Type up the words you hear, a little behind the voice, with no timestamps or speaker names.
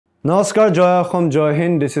Namaskar, Joy Akhom, Joy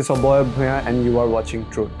Hind. This is Aboyob Bhuyan and you are watching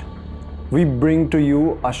Truth. We bring to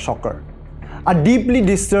you a shocker. A deeply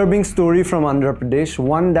disturbing story from Andhra Pradesh,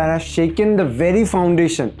 one that has shaken the very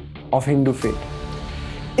foundation of Hindu faith.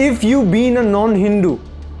 If you being a non-Hindu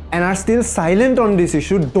and are still silent on this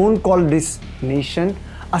issue, don't call this nation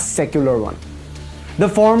a secular one. The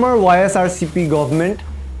former YSRCP government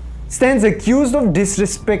stands accused of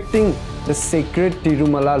disrespecting the sacred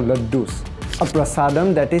Tirumala Laddoos, a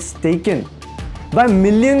Prasadam that is taken by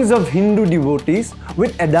millions of Hindu devotees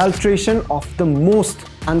with adulteration of the most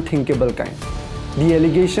unthinkable kind. The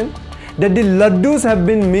allegation that the Laddoos have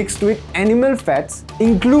been mixed with animal fats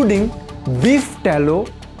including beef tallow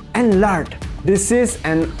and lard. This is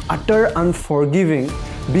an utter unforgiving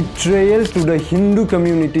betrayal to the Hindu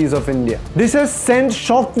communities of India. This has sent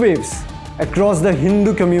shockwaves across the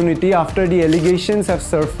Hindu community after the allegations have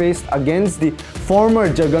surfaced against the former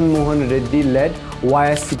Jagan Mohan Reddy-led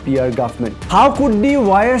YSRCP government. How could the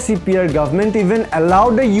YSRCP government even allow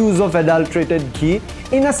the use of adulterated ghee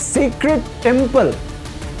in a sacred temple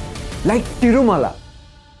like Tirumala?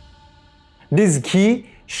 This ghee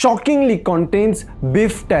shockingly contains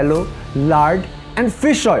beef tallow, lard and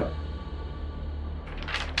fish oil.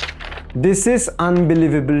 This is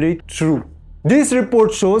unbelievably true. This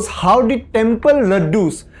report shows how the temple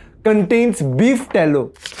Laddoos contains beef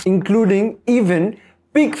tallow, including even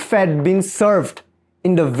pig fat being served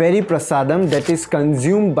in the very prasadam that is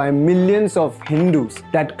consumed by millions of Hindus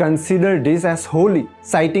that consider this as holy,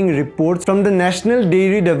 citing reports from the National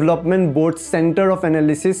Dairy Development Board's Center of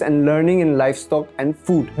Analysis and Learning in Livestock and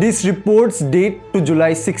Food. These reports date to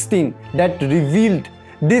July 16 that revealed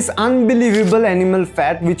this unbelievable animal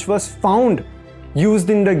fat which was found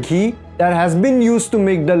used in the ghee that has been used to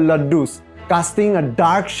make the Laddoos, casting a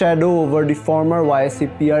dark shadow over the former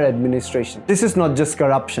YSRCP administration. This is not just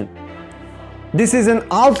corruption. This is an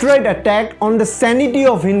outright attack on the sanity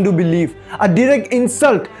of Hindu belief, a direct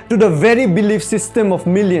insult to the very belief system of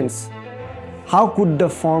millions. How could the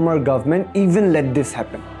former government even let this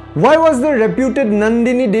happen? Why was the reputed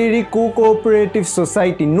Nandini Dairy Co-Cooperative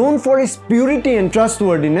Society, known for its purity and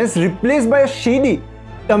trustworthiness, replaced by a shady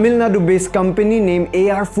Tamil Nadu-based company named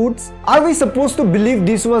AR Foods? Are we supposed to believe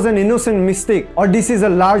this was an innocent mistake, or this is a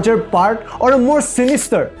larger part or a more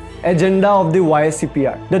sinister agenda of the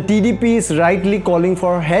YSRCP? The TDP is rightly calling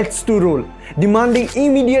for heads to roll, demanding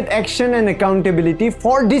immediate action and accountability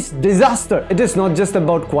for this disaster. It is not just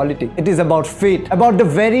about quality, it is about faith, about the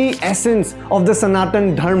very essence of the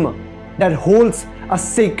Sanatan Dharma that holds a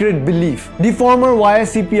sacred belief. The former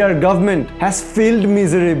YSRCP government has failed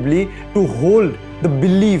miserably to hold the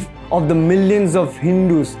belief of the millions of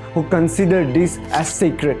Hindus who consider this as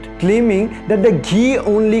sacred, claiming that the ghee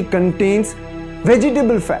only contains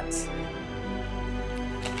vegetable fats.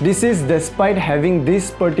 This is despite having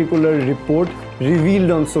this particular report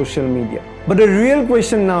revealed on social media. But the real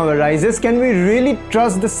question now arises, can we really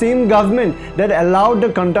trust the same government that allowed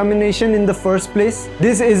the contamination in the first place?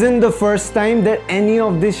 This isn't the first time that any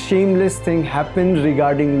of this shameless thing happened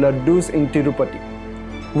regarding Laddoos in Tirupati.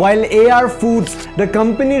 While AR Foods, the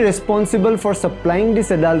company responsible for supplying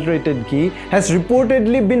this adulterated ghee, has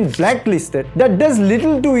reportedly been blacklisted, that does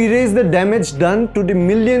little to erase the damage done to the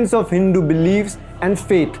millions of Hindu beliefs and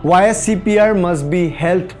faith. YSRCP must be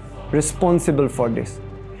held responsible for this.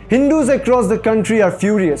 Hindus across the country are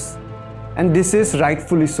furious, and this is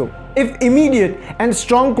rightfully so. If immediate and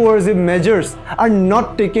strong coercive measures are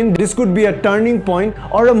not taken, this could be a turning point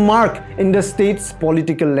or a mark in the state's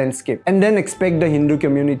political landscape, and then expect the Hindu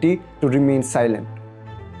community to remain silent.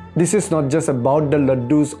 This is not just about the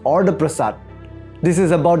Laddoos or the Prasad. This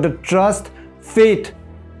is about the trust, faith,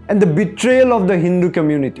 and the betrayal of the Hindu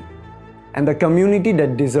community, and the community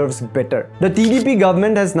that deserves better. The TDP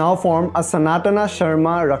government has now formed a Sanatana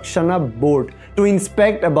Sharma Rakshana board to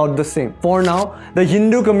inspect about the same. For now, the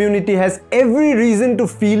Hindu community has every reason to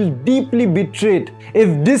feel deeply betrayed.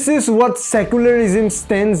 If this is what secularism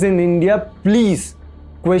stands in India, please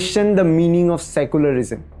question the meaning of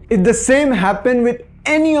secularism. If the same happened with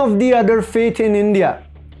any of the other faiths in India,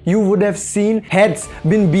 you would have seen heads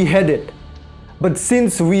been beheaded. But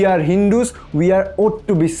since we are Hindus, we are ought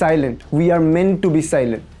to be silent. We are meant to be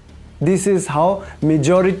silent. This is how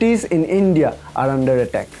majorities in India are under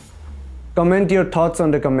attack. Comment your thoughts on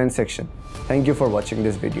the comment section. Thank you for watching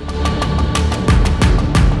this video.